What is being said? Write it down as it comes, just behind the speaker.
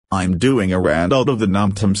I'm doing a rant out of the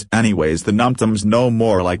Numtums anyways. The Numtums no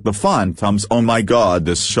more like the Funtums. Oh my god,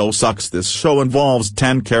 this show sucks. This show involves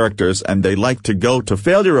 10 characters and they like to go to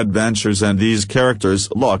failure adventures, and these characters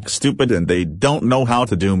look stupid and they don't know how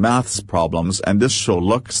to do maths problems, and this show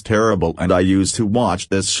looks terrible, and I used to watch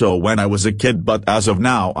this show when I was a kid, but as of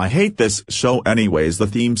now I hate this show anyways. The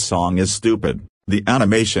theme song is stupid. The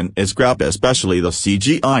animation is crap, especially the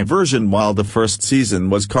CGI version, while the first season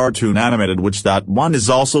was cartoon animated, which that one is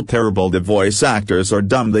also terrible. The voice actors are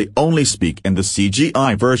dumb, they only speak in the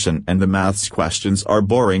CGI version, and the maths questions are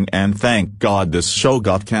boring, and thank god this show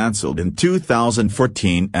got cancelled in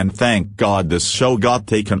 2014, and thank god this show got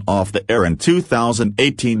taken off the air in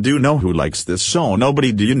 2018. Do you know who likes this show?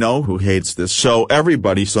 Nobody. Do you know who hates this show?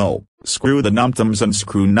 Everybody. So screw the Numtums and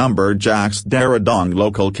screw Numberjacks. Daradong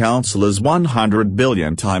local council is 100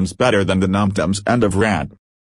 billion times better than the Numtums. End of rant.